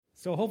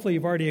So hopefully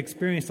you've already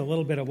experienced a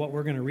little bit of what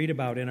we're going to read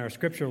about in our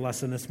scripture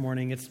lesson this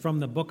morning. It's from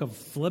the book of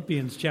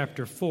Philippians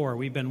chapter 4.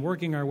 We've been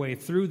working our way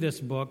through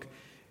this book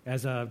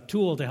as a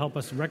tool to help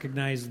us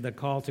recognize the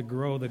call to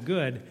grow the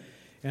good.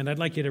 And I'd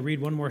like you to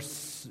read one more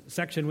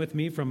section with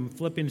me from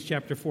Philippians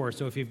chapter 4.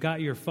 So if you've got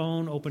your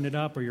phone, open it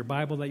up, or your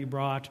Bible that you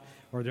brought,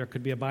 or there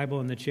could be a Bible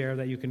in the chair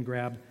that you can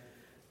grab.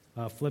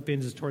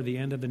 Philippians is toward the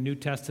end of the New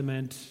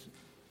Testament.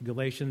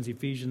 Galatians,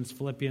 Ephesians,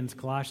 Philippians,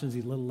 Colossians,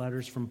 these little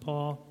letters from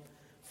Paul.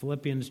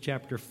 Philippians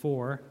chapter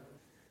 4.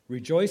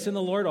 Rejoice in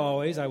the Lord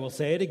always. I will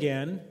say it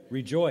again.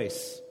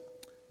 Rejoice.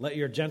 Let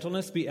your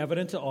gentleness be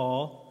evident to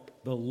all.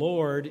 The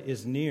Lord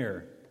is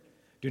near.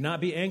 Do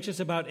not be anxious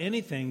about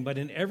anything, but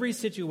in every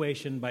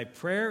situation, by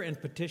prayer and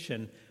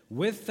petition,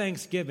 with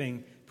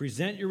thanksgiving,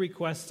 present your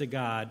requests to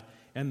God,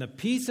 and the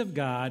peace of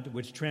God,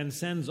 which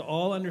transcends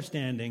all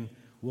understanding,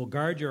 will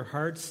guard your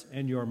hearts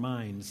and your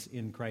minds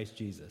in Christ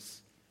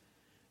Jesus.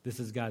 This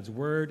is God's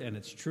word, and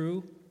it's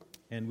true,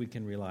 and we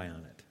can rely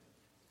on it.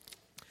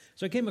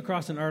 So I came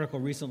across an article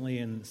recently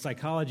in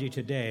Psychology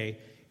Today,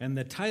 and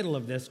the title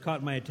of this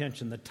caught my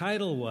attention. The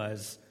title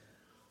was,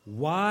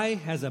 "Why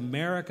Has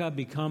America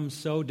Become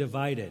So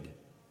Divided?"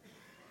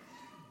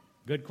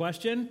 Good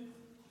question.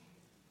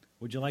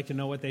 Would you like to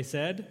know what they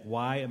said?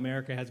 Why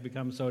America has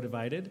become so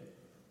divided?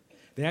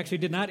 They actually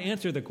did not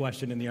answer the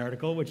question in the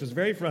article, which was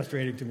very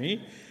frustrating to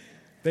me.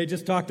 They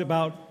just talked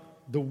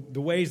about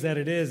the ways that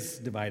it is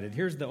divided.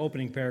 Here's the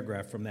opening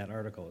paragraph from that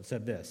article. It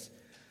said this: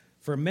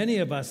 "For many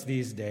of us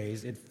these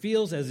days, it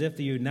feels as if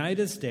the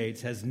United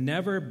States has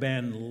never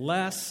been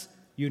less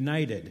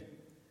united.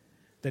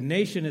 The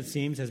nation, it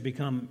seems, has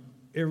become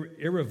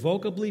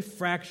irrevocably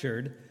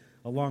fractured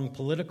along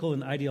political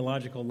and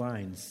ideological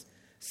lines.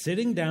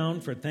 Sitting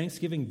down for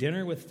Thanksgiving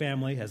dinner with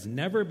family has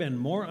never been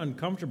more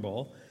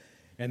uncomfortable,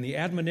 and the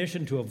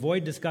admonition to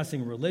avoid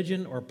discussing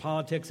religion or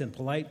politics in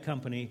polite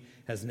company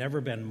has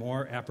never been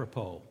more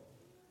apropos."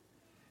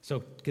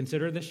 So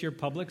consider this your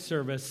public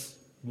service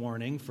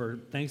warning for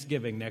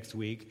Thanksgiving next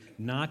week,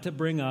 not to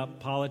bring up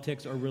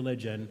politics or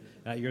religion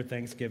at your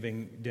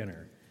Thanksgiving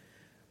dinner.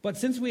 But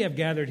since we have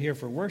gathered here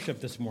for worship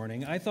this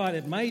morning, I thought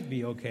it might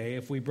be okay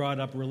if we brought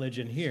up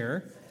religion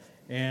here,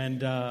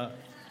 and I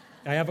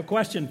have a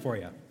question for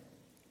you.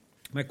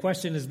 My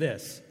question is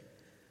this: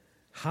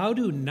 how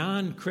do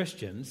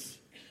non-Christians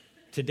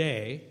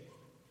today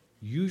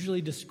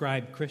usually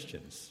describe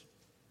Christians?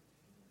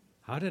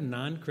 How do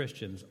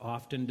non-Christians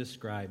often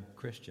describe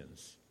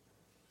Christians?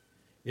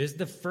 Is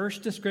the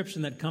first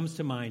description that comes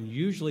to mind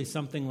usually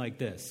something like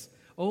this?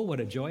 "Oh,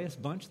 what a joyous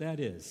bunch that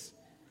is."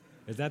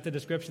 Is that the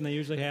description they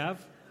usually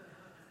have?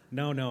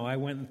 No, I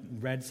went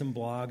and read some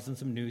blogs and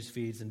some news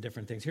feeds and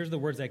different things. Here's the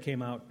words that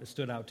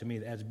stood out to me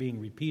as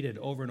being repeated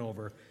over and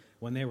over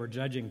when they were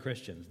judging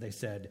Christians. They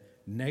said,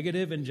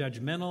 negative and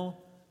judgmental,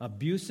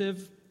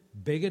 abusive,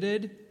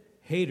 bigoted,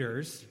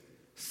 haters,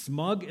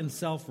 smug and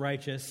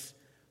self-righteous,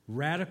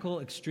 radical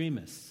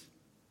extremists.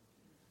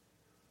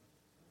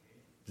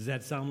 Does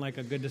that sound like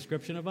a good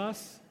description of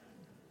us?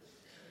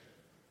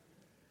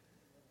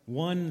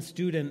 One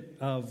student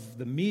of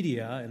the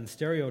media and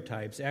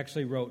stereotypes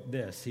actually wrote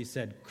this. He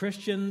said,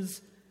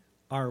 "Christians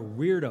are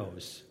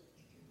weirdos.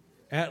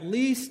 At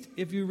least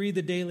if you read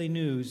the daily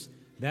news,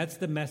 that's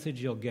the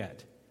message you'll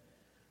get."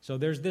 So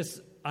there's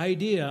this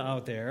idea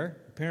out there,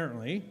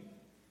 apparently,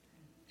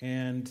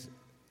 and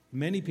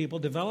many people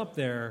develop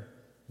their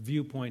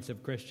viewpoints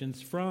of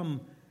Christians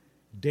from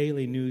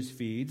daily news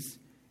feeds,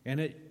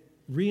 and it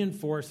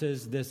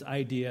reinforces this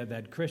idea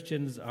that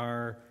Christians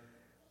are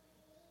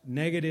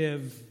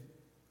negative,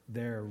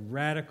 they're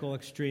radical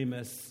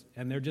extremists,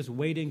 and they're just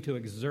waiting to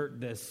exert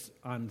this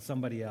on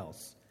somebody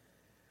else.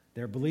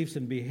 Their beliefs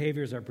and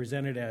behaviors are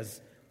presented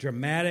as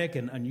dramatic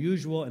and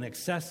unusual and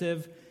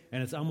excessive,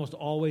 and it's almost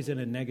always in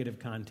a negative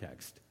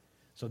context.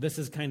 So this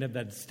is kind of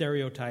that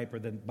stereotype or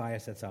the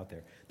bias that's out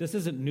there. This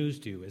isn't news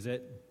to you, is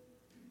it?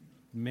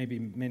 Maybe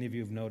many of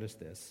you have noticed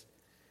this.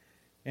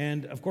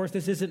 And, of course,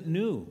 this isn't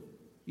new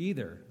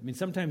either. I mean,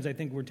 sometimes I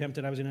think we're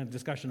tempted. I was in a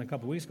discussion a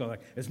couple weeks ago,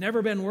 like, it's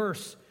never been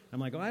worse. I'm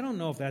like, I don't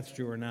know if that's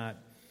true or not.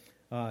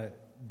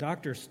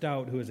 Dr.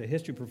 Stout, who is a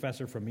history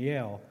professor from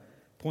Yale,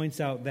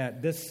 points out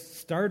that this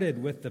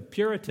started with the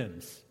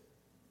Puritans,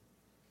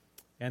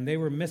 and they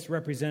were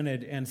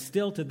misrepresented, and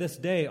still to this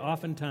day,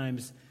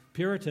 oftentimes,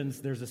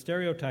 Puritans, there's a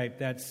stereotype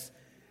that's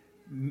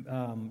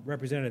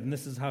represented, and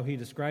this is how he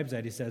describes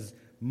that. He says,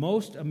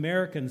 most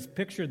Americans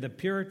pictured the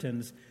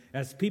Puritans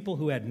as people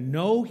who had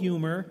no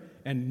humor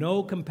and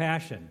no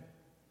compassion.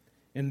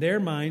 In their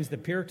minds, the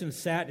Puritans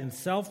sat in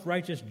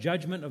self-righteous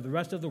judgment of the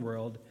rest of the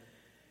world,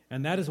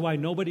 and that is why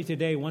nobody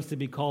today wants to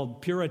be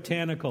called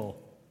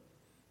puritanical.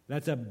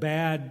 That's a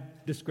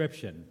bad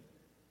description.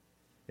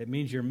 It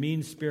means you're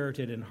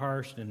mean-spirited and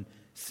harsh and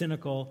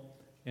cynical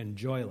and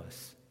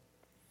joyless.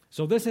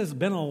 So this has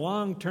been a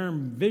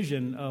long-term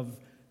vision of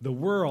the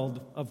world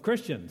of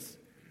Christians.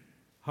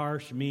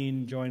 Harsh,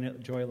 mean,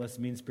 joyless,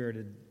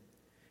 mean-spirited.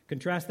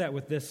 Contrast that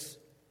with this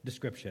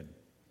description.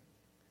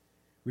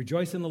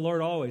 Rejoice in the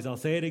Lord always. I'll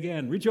say it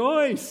again.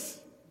 Rejoice!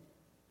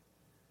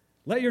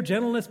 Let your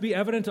gentleness be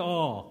evident to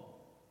all.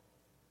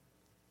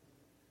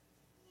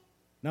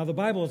 Now, the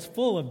Bible is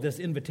full of this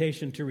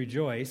invitation to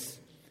rejoice,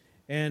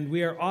 and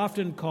we are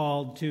often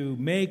called to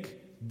make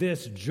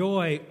this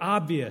joy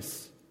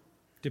obvious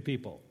to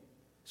people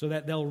so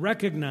that they'll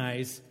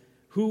recognize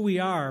who we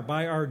are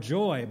by our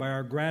joy, by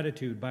our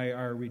gratitude, by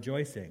our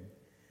rejoicing.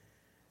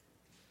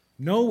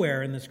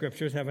 Nowhere in the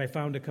Scriptures have I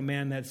found a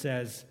command that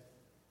says,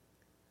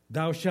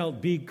 "Thou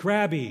shalt be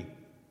crabby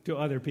to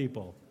other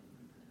people.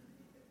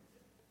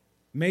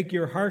 Make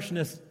your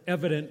harshness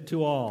evident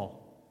to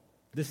all."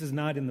 This is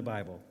not in the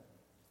Bible.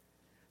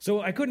 So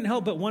I couldn't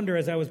help but wonder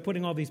as I was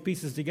putting all these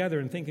pieces together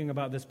and thinking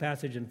about this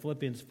passage in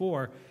Philippians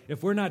 4,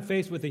 if we're not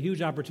faced with a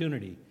huge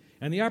opportunity.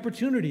 And the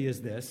opportunity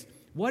is this: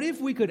 what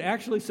if we could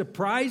actually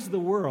surprise the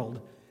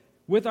world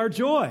with our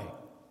joy?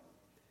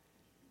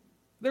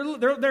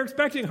 They're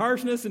expecting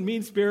harshness and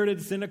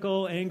mean-spirited,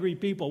 cynical, angry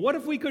people. What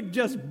if we could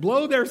just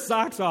blow their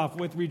socks off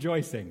with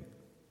rejoicing?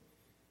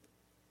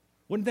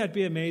 Wouldn't that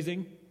be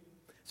amazing?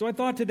 So I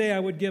thought today I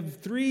would give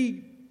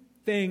 3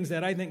 things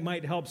that I think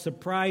might help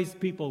surprise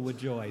people with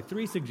joy.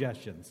 3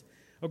 suggestions.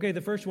 Okay,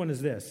 the first one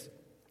is this: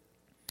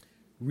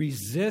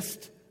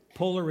 resist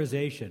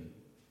polarization.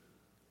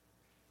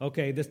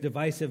 Okay, this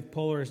divisive,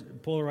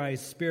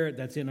 polarized spirit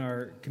that's in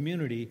our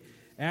community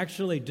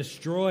actually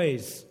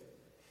destroys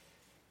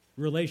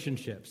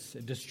relationships.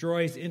 It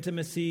destroys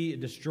intimacy. It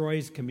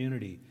destroys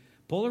community.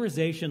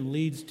 Polarization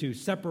leads to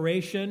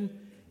separation.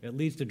 It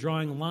leads to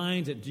drawing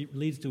lines. It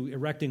leads to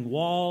erecting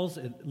walls.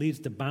 It leads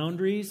to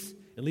boundaries.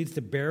 It leads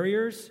to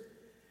barriers.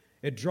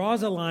 It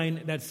draws a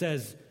line that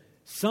says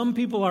some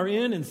people are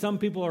in and some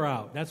people are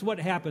out. That's what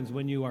happens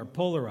when you are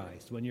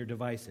polarized, when you're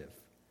divisive.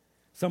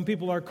 Some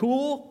people are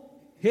cool,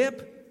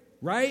 hip,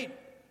 right?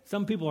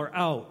 Some people are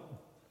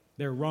out.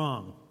 They're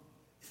wrong.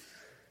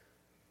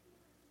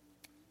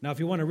 Now, if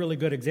you want a really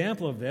good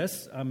example of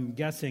this, I'm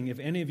guessing if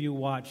any of you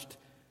watched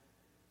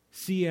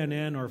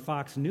CNN or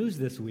Fox News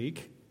this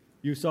week,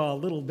 you saw a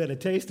little bit of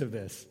taste of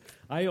this.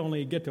 I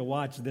only get to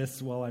watch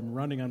this while I'm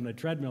running on the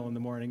treadmill in the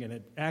morning, and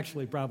it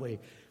actually probably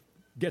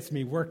gets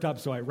me worked up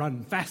so I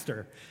run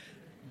faster.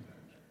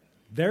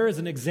 There is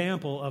an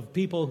example of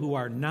people who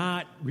are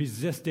not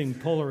resisting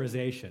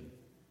polarization.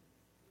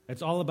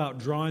 It's all about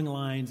drawing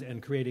lines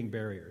and creating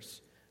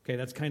barriers. Okay,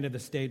 that's kind of the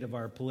state of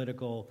our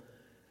political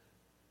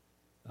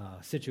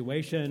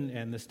situation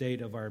and the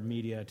state of our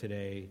media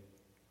today,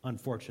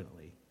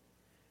 unfortunately.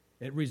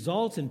 It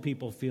results in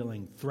people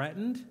feeling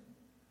threatened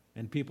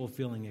and people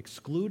feeling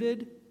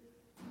excluded,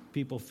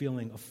 people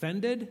feeling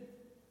offended,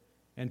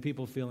 and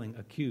people feeling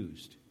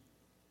accused.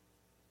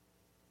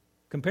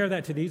 Compare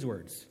that to these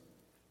words.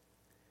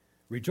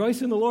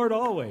 Rejoice in the Lord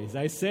always.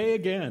 I say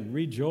again,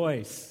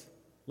 rejoice.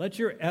 Let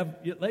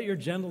your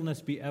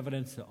gentleness be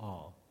evident to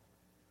all.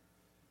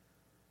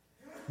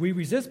 We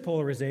resist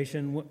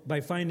polarization by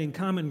finding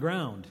common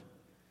ground,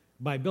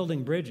 by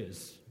building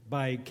bridges,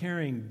 by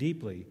caring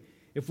deeply.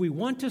 If we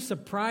want to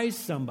surprise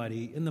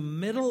somebody in the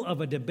middle of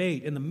a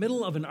debate, in the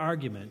middle of an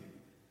argument,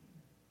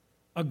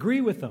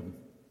 agree with them.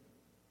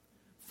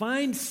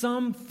 Find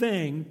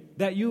something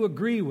that you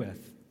agree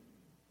with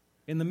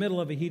in the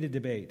middle of a heated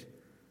debate.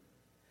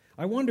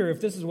 I wonder if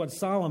this is what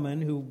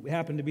Solomon, who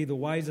happened to be the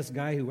wisest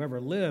guy who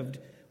ever lived,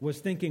 was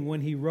thinking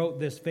when he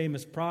wrote this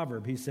famous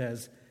proverb. He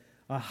says,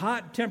 "A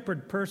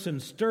hot-tempered person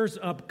stirs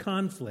up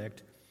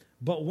conflict,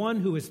 but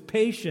one who is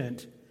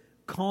patient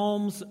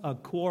calms a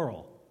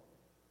quarrel."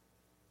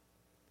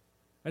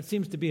 That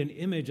seems to be an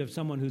image of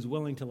someone who's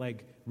willing to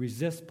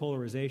resist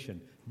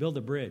polarization, build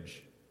a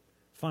bridge,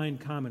 find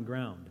common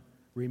ground,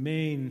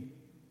 remain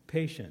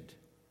patient.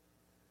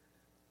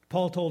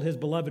 Paul told his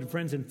beloved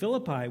friends in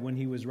Philippi when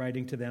he was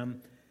writing to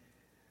them,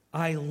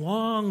 "I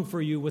long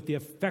for you with the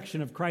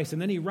affection of Christ."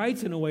 And then he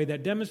writes in a way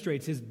that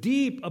demonstrates his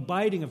deep,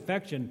 abiding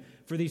affection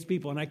for these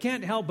people. And I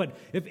can't help but,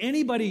 if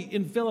anybody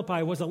in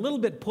Philippi was a little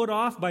bit put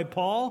off by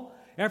Paul,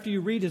 after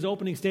you read his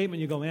opening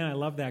statement, you go, "Man, I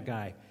love that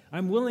guy.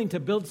 I'm willing to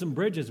build some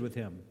bridges with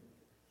him.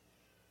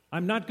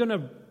 I'm not going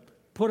to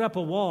put up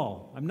a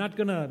wall. I'm not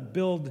going to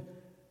build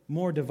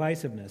more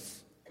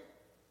divisiveness."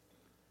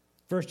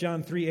 1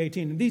 John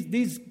 3:18.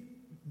 These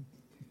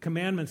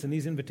commandments and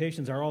these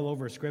invitations are all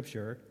over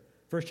Scripture.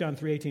 1 John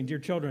 3:18, "Dear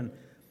children,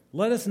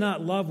 let us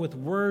not love with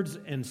words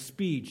and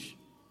speech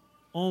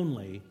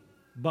only,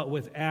 but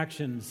with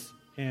actions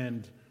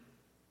and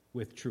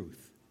with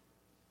truth."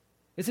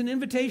 It's an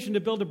invitation to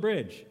build a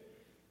bridge,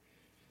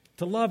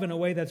 to love in a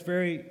way that's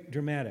very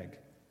dramatic.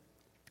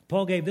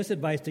 Paul gave this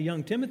advice to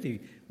young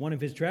Timothy, one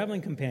of his traveling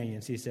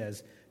companions. He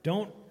says,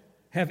 "Don't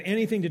have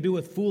anything to do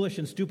with foolish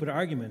and stupid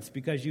arguments,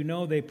 because you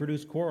know they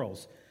produce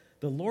quarrels.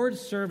 The Lord's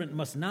servant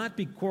must not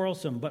be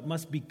quarrelsome, but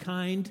must be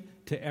kind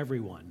to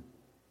everyone."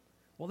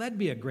 Well, that'd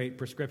be a great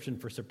prescription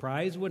for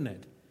surprise, wouldn't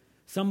it?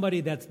 Somebody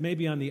that's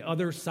maybe on the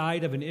other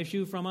side of an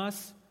issue from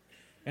us,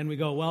 and we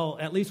go, "Well,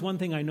 at least one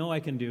thing I know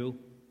I can do,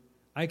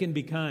 I can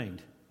be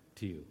kind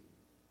to you.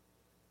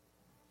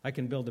 I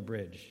can build a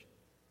bridge."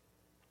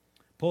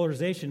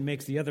 Polarization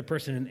makes the other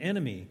person an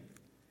enemy.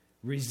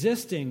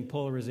 Resisting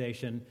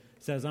polarization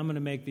says, "I'm going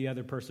to make the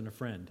other person a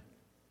friend."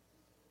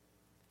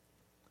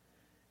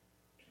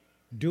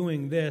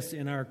 doing this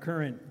in our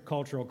current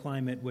cultural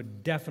climate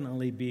would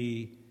definitely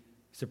be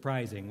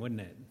surprising,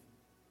 wouldn't it?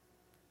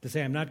 To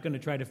say, I'm not going to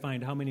try to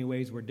find how many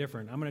ways we're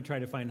different. I'm going to try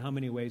to find how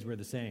many ways we're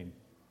the same.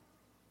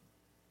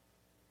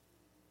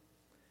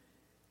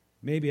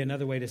 Maybe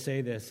another way to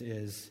say this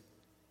is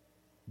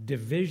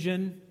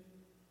division,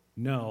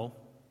 no.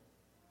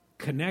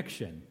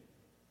 Connection,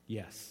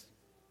 yes.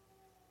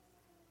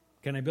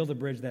 Can I build a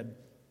bridge that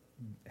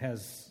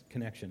has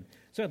connection?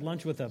 So I had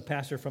lunch with a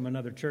pastor from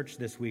another church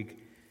this week,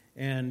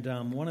 and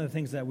one of the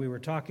things that we were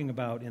talking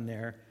about in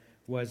there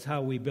was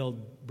how we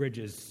build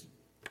bridges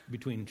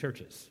between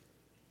churches.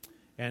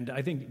 And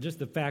I think just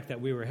the fact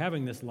that we were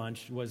having this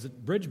lunch was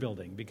bridge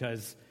building,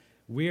 because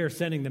we are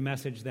sending the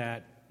message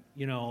that,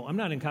 I'm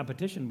not in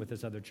competition with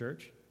this other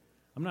church.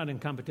 I'm not in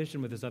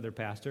competition with this other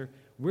pastor.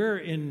 We're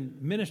in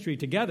ministry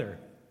together.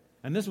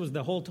 And this was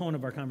the whole tone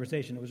of our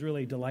conversation. It was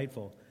really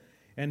delightful.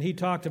 And he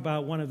talked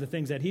about one of the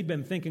things that he'd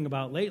been thinking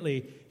about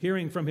lately,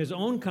 hearing from his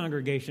own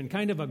congregation,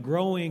 kind of a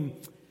growing,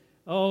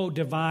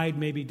 divide,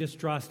 maybe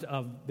distrust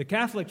of the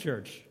Catholic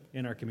Church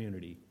in our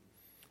community.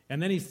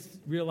 And then he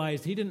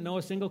realized he didn't know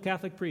a single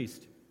Catholic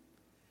priest.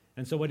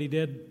 And so what he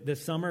did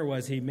this summer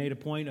was he made a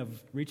point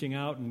of reaching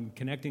out and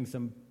connecting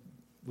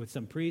with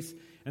some priests,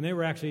 and they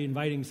were actually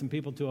inviting some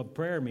people to a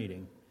prayer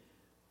meeting.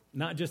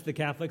 Not just the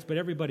Catholics, but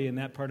everybody in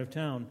that part of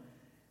town.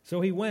 So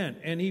he went,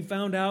 and he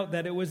found out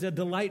that it was a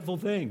delightful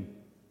thing.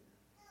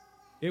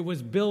 It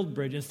was build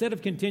bridge. Instead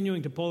of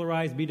continuing to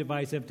polarize, be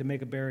divisive, to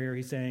make a barrier,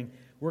 he's saying,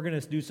 we're going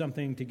to do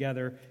something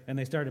together, and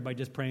they started by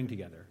just praying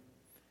together.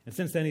 And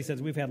since then, he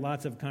says, we've had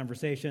lots of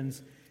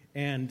conversations,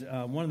 and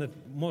one of the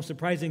most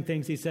surprising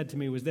things he said to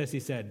me was this. He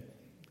said,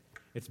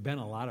 it's been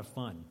a lot of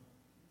fun.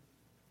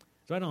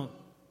 So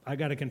I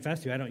got to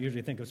confess to you, I don't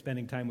usually think of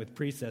spending time with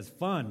priests as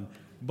fun,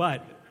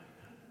 but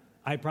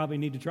I probably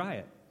need to try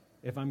it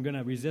if I'm going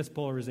to resist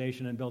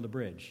polarization and build a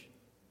bridge.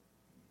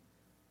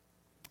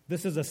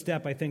 This is a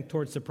step, I think,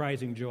 towards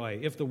surprising joy.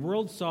 If the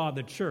world saw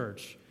the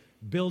church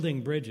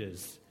building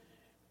bridges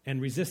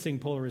and resisting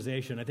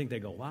polarization, I think they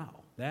go, wow,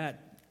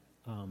 that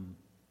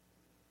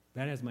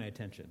has my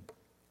attention.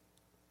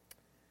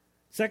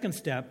 Second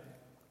step,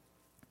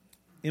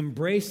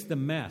 embrace the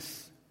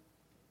mess.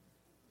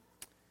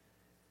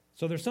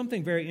 So there's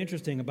something very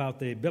interesting about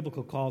the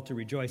biblical call to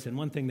rejoice, and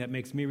one thing that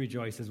makes me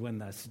rejoice is when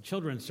the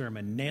children's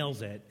sermon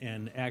nails it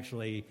and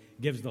actually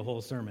gives the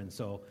whole sermon.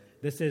 So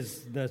this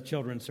is the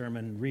children's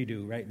sermon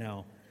redo right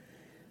now.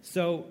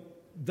 So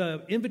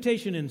the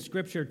invitation in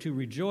Scripture to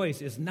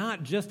rejoice is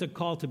not just a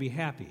call to be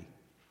happy,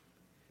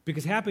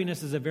 because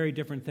happiness is a very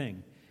different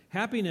thing.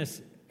 Happiness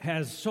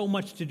has so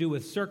much to do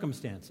with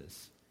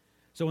circumstances.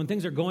 So when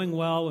things are going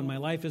well, when my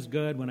life is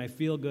good, when I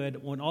feel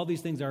good, when all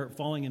these things are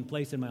falling in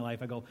place in my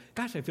life, I go,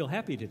 gosh, I feel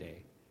happy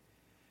today.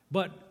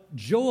 But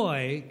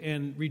joy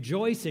and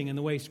rejoicing in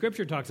the way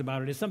Scripture talks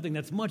about it is something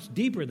that's much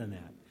deeper than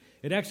that.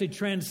 It actually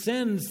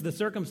transcends the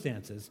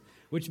circumstances,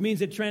 which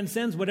means it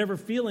transcends whatever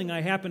feeling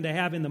I happen to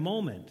have in the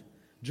moment.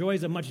 Joy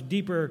is a much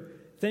deeper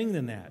thing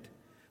than that.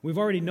 We've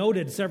already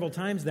noted several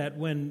times that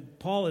when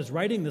Paul is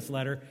writing this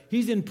letter,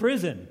 he's in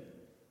prison,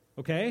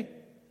 okay?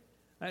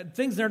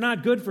 Things are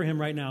not good for him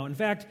right now. In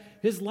fact,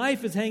 his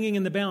life is hanging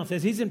in the balance.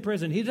 As he's in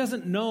prison, he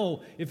doesn't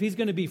know if he's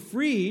going to be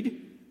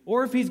freed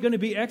or if he's going to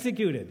be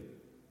executed.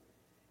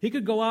 He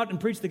could go out and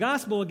preach the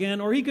gospel again,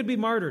 or he could be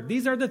martyred.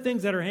 These are the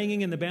things that are hanging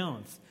in the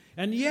balance.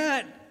 And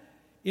yet,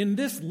 in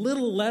this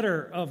little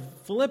letter of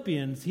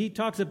Philippians, he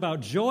talks about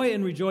joy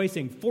and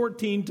rejoicing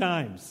 14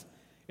 times.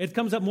 It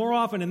comes up more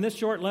often in this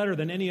short letter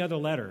than any other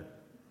letter.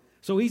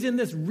 So he's in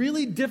this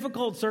really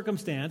difficult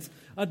circumstance,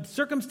 a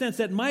circumstance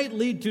that might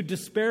lead to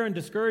despair and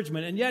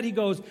discouragement, and yet he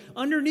goes,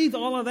 underneath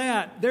all of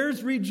that,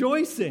 there's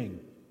rejoicing.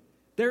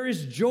 There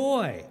is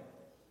joy.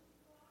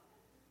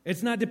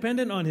 It's not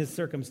dependent on his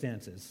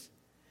circumstances.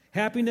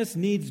 Happiness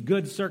needs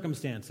good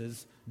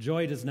circumstances.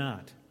 Joy does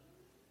not.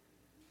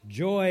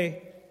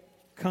 Joy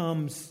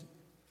comes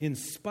in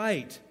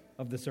spite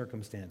of the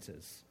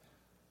circumstances.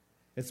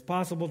 It's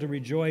possible to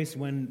rejoice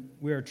when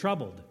we are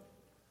troubled.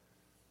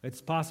 It's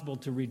possible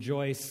to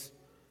rejoice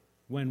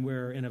when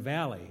we're in a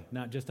valley,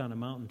 not just on a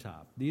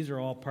mountaintop. These are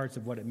all parts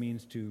of what it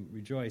means to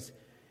rejoice.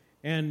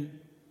 And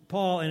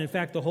Paul, and in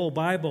fact the whole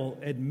Bible,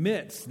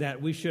 admits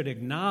that we should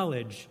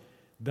acknowledge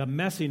the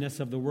messiness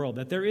of the world,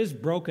 that there is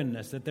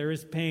brokenness, that there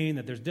is pain,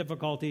 that there's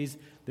difficulties,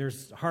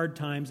 there's hard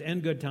times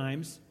and good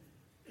times.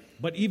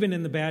 But even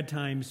in the bad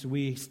times,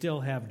 we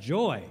still have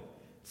joy,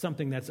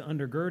 something that's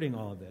undergirding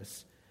all of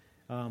this.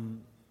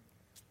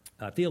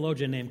 A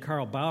theologian named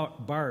Karl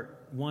Barth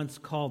once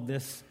called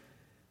this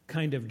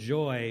kind of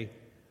joy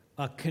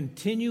a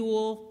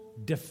continual,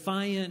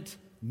 defiant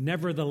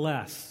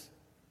nevertheless.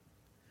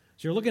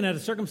 So you're looking at a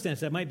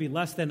circumstance that might be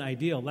less than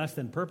ideal, less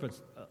than purpose,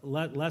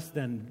 less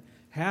than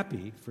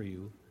happy for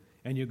you,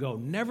 and you go,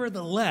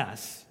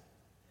 nevertheless,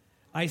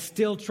 I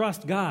still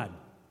trust God.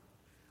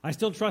 I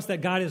still trust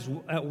that God is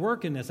at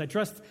work in this. I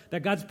trust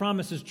that God's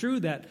promise is true,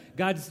 that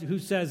God who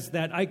says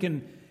that I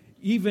can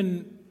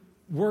even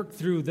work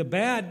through the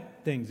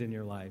bad things in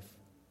your life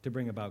to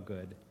bring about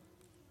good.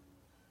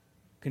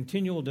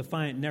 continual,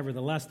 defiant,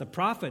 nevertheless. The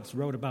prophets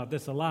wrote about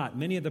this a lot.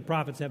 Many of the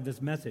prophets have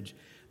this message.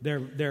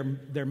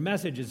 Their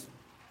message is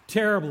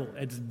terrible,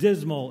 it's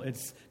dismal,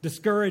 it's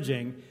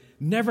discouraging.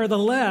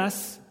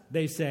 Nevertheless,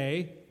 they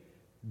say,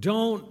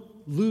 don't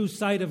lose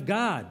sight of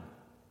God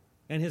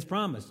and his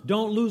promise.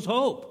 Don't lose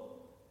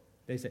hope,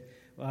 they say.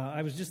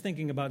 I was just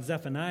thinking about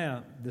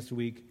Zephaniah this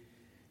week,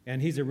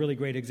 and he's a really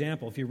great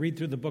example. If you read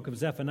through the book of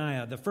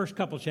Zephaniah, the first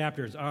couple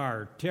chapters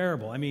are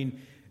terrible. I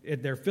mean,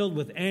 they're filled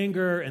with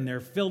anger, and they're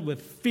filled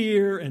with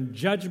fear and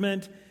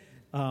judgment.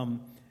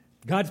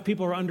 God's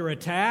people are under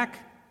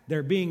attack.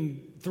 They're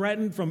being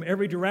threatened from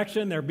every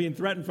direction. They're being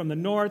threatened from the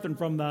north and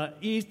from the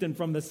east and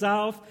from the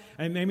south.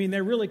 I mean,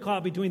 they're really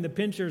caught between the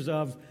pinchers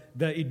of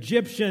the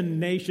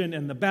Egyptian nation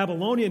and the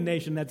Babylonian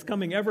nation that's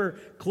coming ever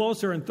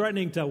closer and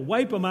threatening to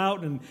wipe them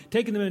out and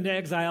taking them into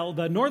exile.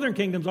 The northern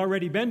kingdom's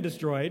already been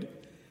destroyed.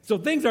 So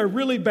things are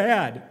really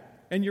bad.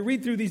 And you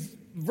read through these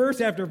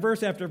verse after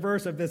verse after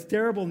verse of this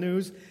terrible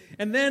news,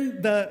 and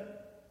then the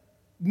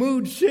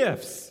mood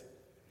shifts.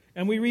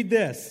 And we read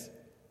this.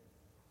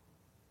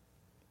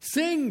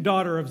 Sing,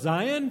 daughter of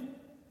Zion.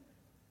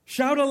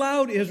 Shout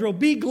aloud, Israel.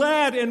 Be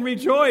glad and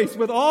rejoice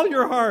with all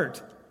your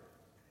heart.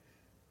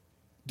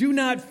 Do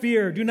not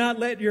fear. Do not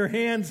let your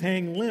hands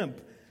hang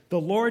limp. The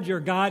Lord your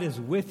God is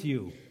with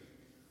you.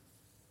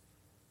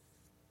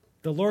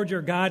 The Lord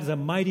your God is a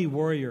mighty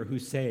warrior who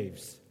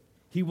saves.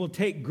 He will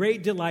take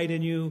great delight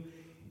in you.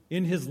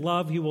 In his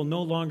love, he will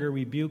no longer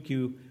rebuke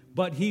you,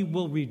 but he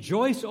will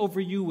rejoice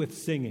over you with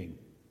singing.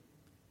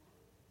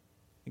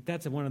 I think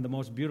that's one of the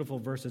most beautiful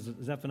verses,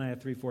 Zephaniah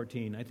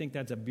 3:14. I think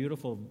that's a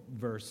beautiful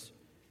verse.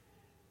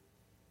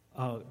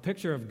 A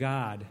picture of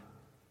God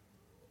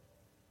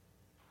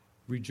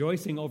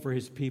rejoicing over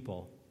his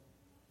people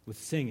with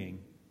singing,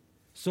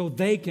 so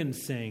they can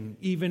sing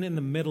even in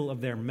the middle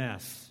of their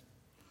mess.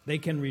 They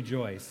can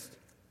rejoice.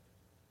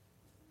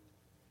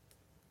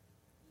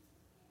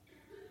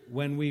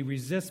 When we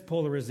resist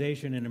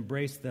polarization and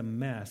embrace the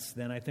mess,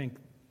 then I think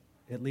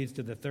it leads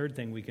to the third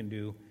thing we can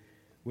do,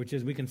 which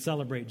is we can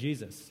celebrate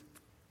Jesus,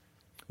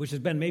 which has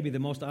been maybe the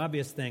most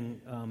obvious thing,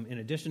 in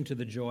addition to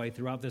the joy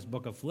throughout this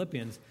book of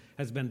Philippians,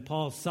 has been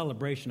Paul's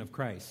celebration of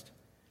Christ.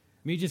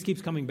 I mean, he just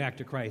keeps coming back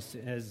to Christ,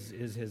 as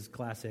is his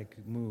classic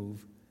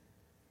move.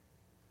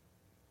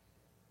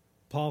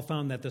 Paul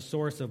found that the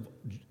source of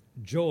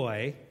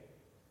joy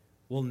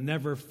will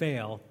never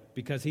fail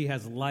because he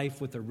has life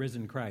with the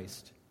risen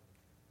Christ.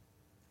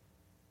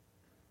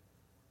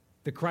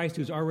 The Christ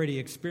who's already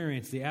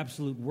experienced the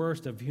absolute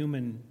worst of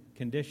human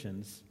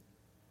conditions.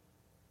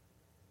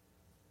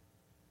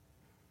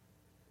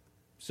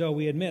 So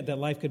we admit that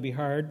life could be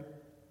hard,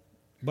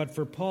 but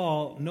for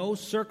Paul, no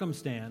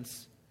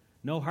circumstance,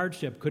 no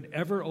hardship could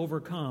ever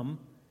overcome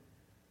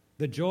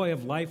the joy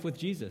of life with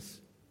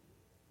Jesus.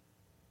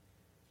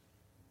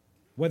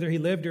 Whether he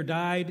lived or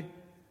died,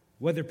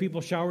 whether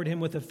people showered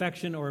him with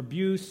affection or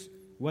abuse,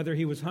 whether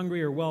he was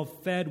hungry or well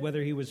fed,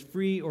 whether he was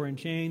free or in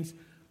chains,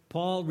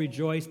 Paul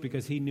rejoiced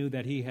because he knew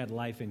that he had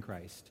life in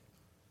Christ.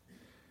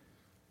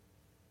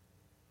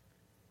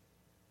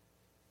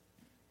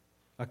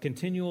 A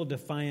continual,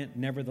 defiant,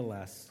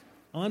 nevertheless,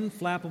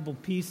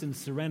 unflappable peace and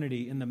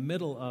serenity in the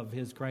middle of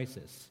his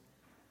crisis.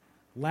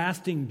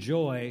 Lasting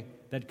joy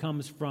that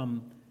comes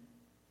from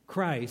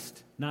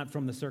Christ, not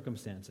from the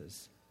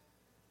circumstances.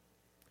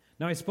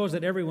 Now, I suppose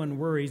that everyone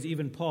worries,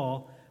 even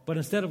Paul, but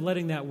instead of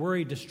letting that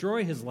worry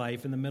destroy his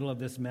life in the middle of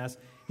this mess,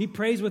 he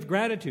prays with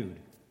gratitude,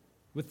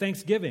 with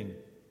thanksgiving.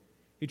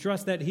 He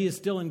trusts that he is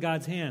still in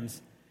God's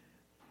hands.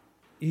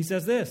 He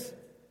says this,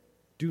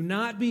 do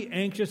not be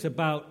anxious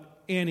about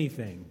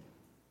anything,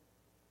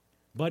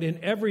 but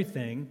in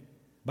everything,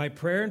 by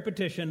prayer and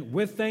petition,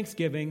 with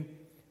thanksgiving,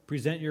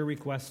 present your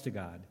requests to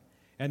God.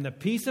 And the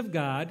peace of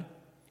God,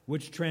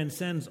 which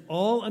transcends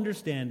all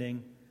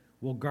understanding,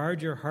 will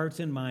guard your hearts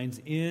and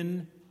minds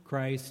in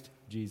Christ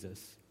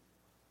Jesus.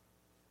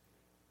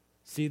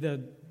 See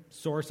the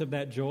source of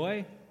that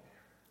joy?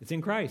 It's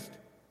in Christ.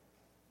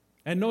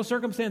 And no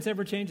circumstance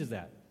ever changes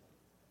that.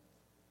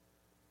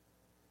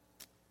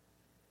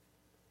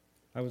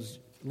 I was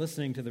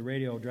listening to the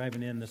radio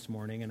driving in this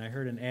morning, and I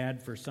heard an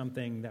ad for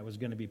something that was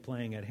going to be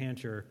playing at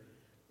Hancher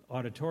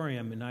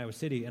Auditorium in Iowa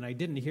City, and I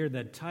didn't hear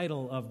the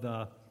title of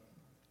the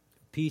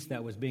piece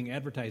that was being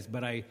advertised,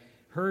 but I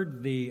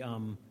heard the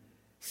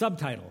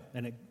subtitle,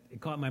 and it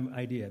caught my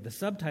idea. The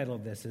subtitle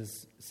of this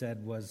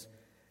was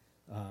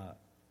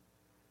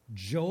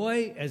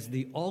Joy as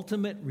the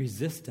Ultimate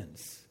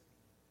Resistance.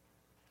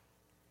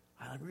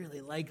 I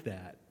really like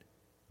that.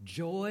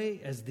 Joy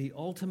as the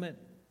ultimate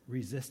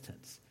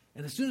resistance.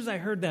 And as soon as I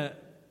heard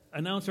that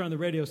announcer on the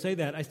radio say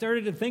that, I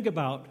started to think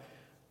about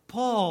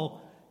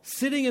Paul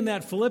sitting in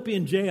that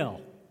Philippian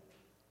jail.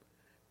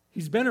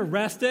 He's been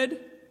arrested,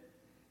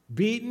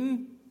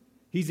 beaten,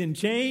 he's in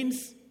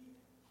chains.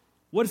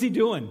 What is he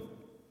doing?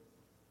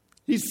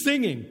 He's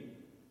singing.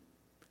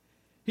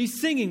 He's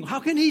singing.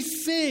 How can he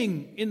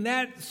sing in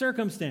that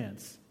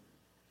circumstance?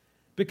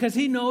 Because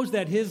he knows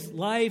that his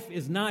life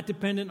is not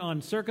dependent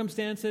on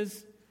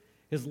circumstances.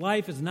 His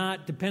life is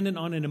not dependent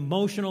on an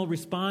emotional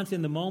response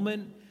in the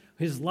moment.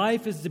 His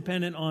life is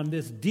dependent on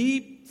this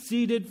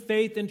deep-seated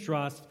faith and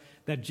trust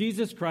that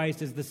Jesus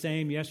Christ is the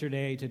same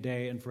yesterday,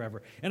 today, and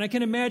forever. And I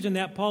can imagine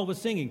that Paul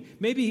was singing.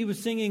 Maybe he was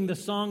singing the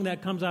song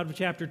that comes out of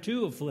chapter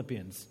 2 of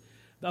Philippians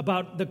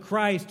about the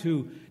Christ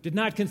who did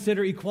not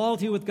consider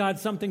equality with God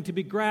something to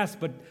be grasped,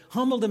 but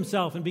humbled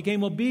himself and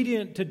became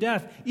obedient to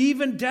death,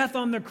 even death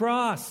on the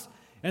cross.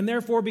 And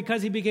therefore,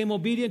 because he became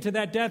obedient to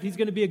that death, he's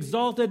going to be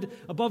exalted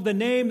above the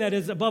name that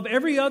is above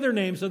every other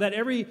name, so that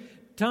every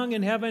tongue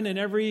in heaven and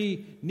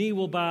every knee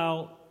will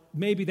bow.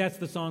 Maybe that's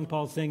the song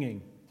Paul's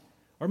singing.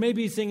 Or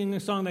maybe he's singing a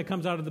song that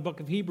comes out of the book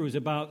of Hebrews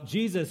about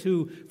Jesus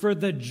who, for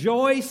the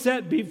joy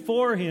set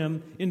before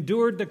him,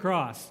 endured the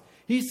cross.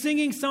 He's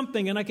singing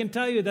something, and I can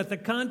tell you that the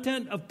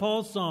content of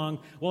Paul's song,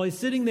 while he's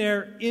sitting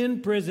there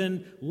in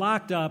prison,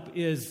 locked up,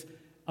 is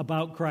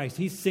about Christ.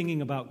 He's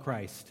singing about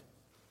Christ.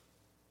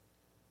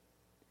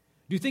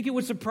 Do you think it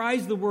would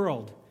surprise the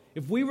world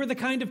if we were the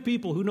kind of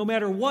people who, no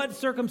matter what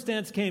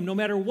circumstance came, no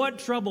matter what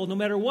trouble, no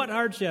matter what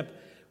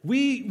hardship,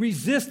 we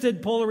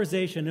resisted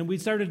polarization and we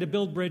started to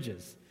build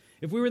bridges?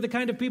 If we were the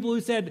kind of people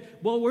who said,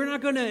 well, we're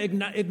not going to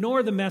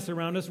ignore the mess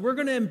around us, we're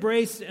going to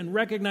embrace and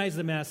recognize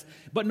the mess,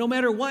 but no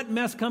matter what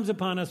mess comes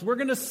upon us, we're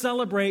going to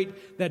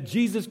celebrate that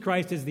Jesus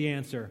Christ is the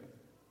answer,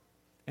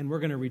 and we're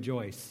going to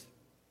rejoice.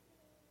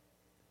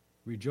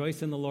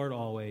 Rejoice in the Lord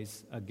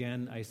always.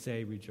 Again, I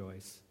say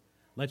rejoice.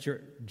 Let your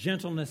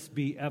gentleness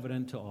be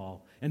evident to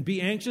all, and be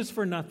anxious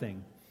for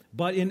nothing,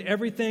 but in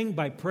everything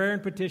by prayer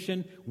and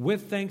petition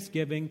with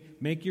thanksgiving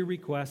make your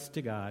requests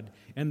to God,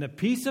 and the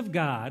peace of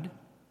God,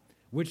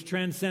 which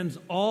transcends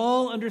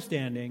all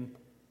understanding,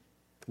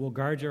 will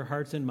guard your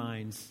hearts and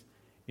minds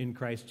in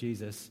Christ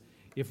Jesus.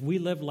 If we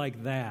live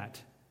like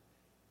that,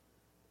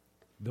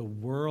 the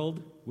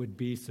world would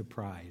be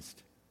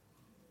surprised.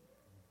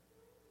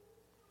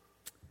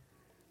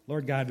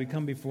 Lord God, we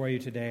come before you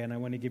today, and I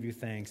want to give you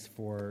thanks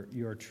for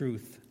your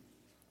truth.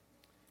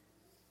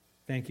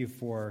 Thank you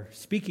for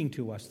speaking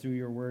to us through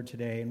your word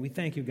today, and we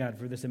thank you, God,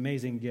 for this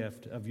amazing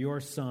gift of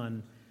your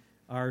Son,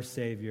 our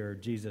Savior,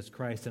 Jesus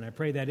Christ. And I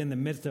pray that in the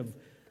midst of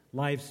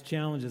life's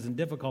challenges and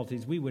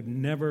difficulties, we would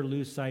never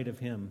lose sight of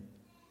him,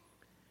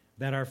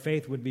 that our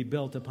faith would be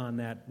built upon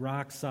that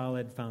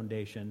rock-solid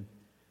foundation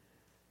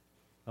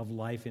of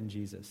life in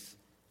Jesus.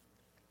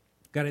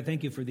 God, I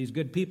thank you for these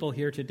good people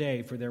here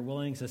today, for their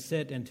willingness to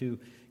sit and to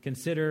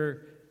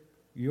consider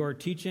your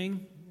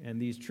teaching and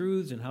these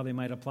truths and how they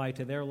might apply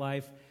to their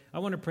life. I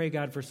want to pray,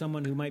 God, for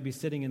someone who might be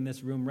sitting in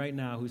this room right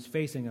now who's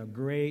facing a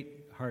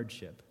great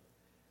hardship.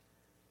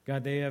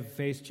 God, they have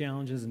faced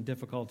challenges and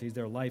difficulties.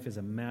 Their life is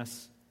a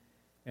mess,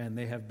 and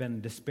they have been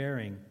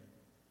despairing.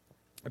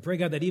 I pray,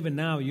 God, that even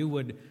now you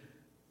would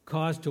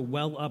cause to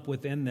well up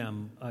within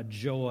them a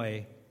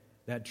joy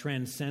that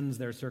transcends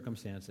their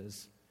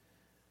circumstances,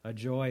 a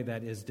joy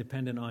that is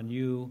dependent on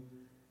you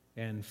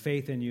and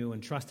faith in you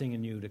and trusting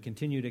in you to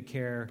continue to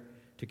care,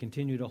 to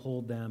continue to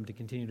hold them, to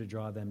continue to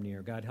draw them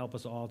near. God, help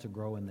us all to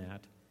grow in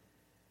that.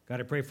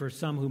 God, I pray for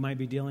some who might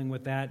be dealing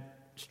with that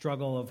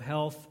struggle of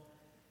health,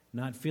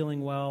 not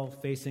feeling well,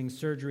 facing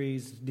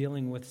surgeries,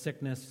 dealing with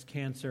sickness,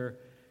 cancer.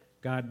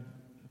 God,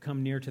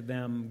 come near to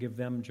them, give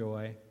them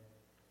joy.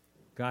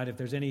 God, if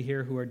there's any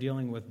here who are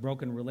dealing with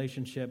broken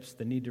relationships,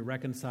 the need to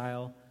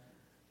reconcile,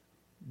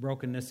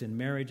 brokenness in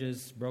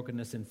marriages,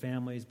 brokenness in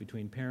families,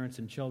 between parents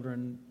and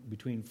children,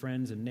 between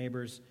friends and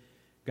neighbors,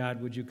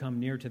 God, would you come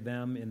near to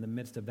them in the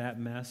midst of that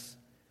mess?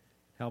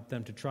 Help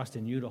them to trust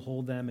in you, to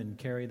hold them and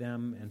carry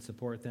them and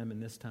support them in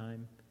this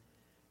time.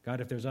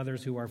 God, if there's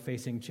others who are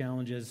facing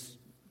challenges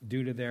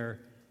due to their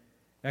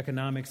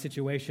economic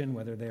situation,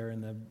 whether they're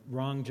in the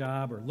wrong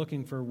job or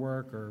looking for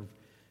work or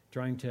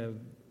trying to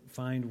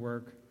find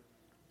work,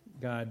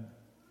 God,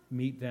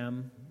 meet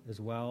them as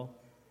well.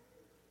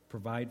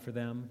 Provide for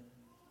them.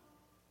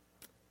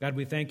 God,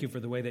 we thank you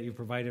for the way that you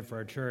provided for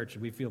our church.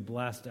 We feel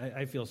blessed.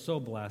 I feel so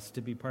blessed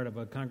to be part of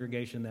a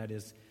congregation that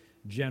is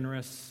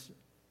generous.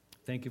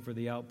 Thank you for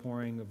the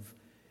outpouring of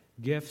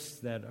gifts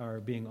that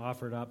are being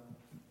offered up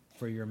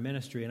for your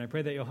ministry. And I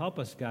pray that you'll help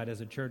us, God,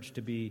 as a church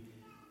to be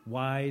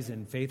wise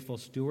and faithful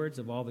stewards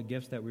of all the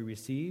gifts that we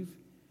receive,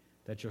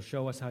 that you'll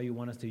show us how you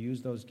want us to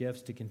use those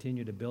gifts to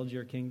continue to build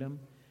your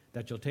kingdom,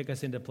 that you'll take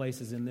us into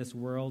places in this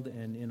world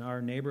and in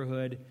our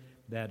neighborhood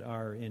that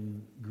are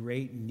in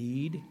great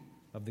need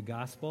of the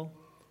gospel,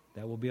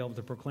 that we'll be able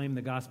to proclaim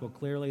the gospel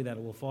clearly, that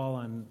it will fall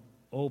on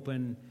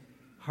open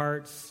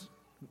hearts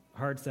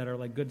that are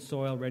like good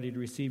soil, ready to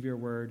receive your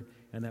word,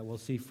 and that we'll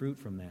see fruit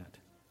from that.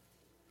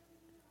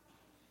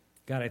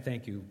 God, I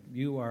thank you.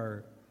 You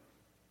are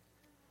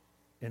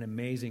an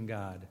amazing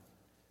God,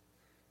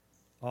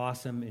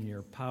 awesome in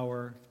your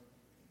power,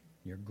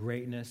 your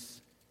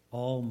greatness,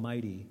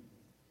 almighty.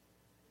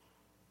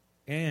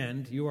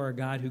 And you are a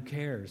God who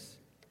cares.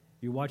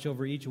 You watch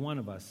over each one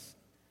of us.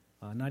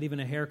 Not even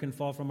a hair can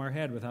fall from our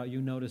head without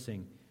you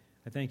noticing.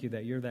 I thank you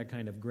that you're that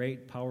kind of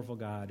great, powerful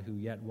God who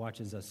yet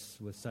watches us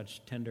with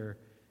such tender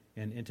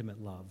and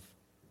intimate love.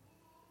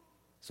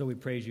 So we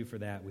praise you for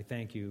that. We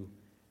thank you.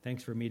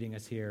 Thanks for meeting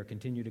us here.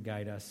 Continue to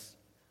guide us.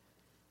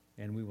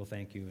 and we will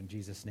thank you in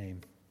Jesus'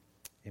 name.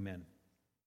 Amen.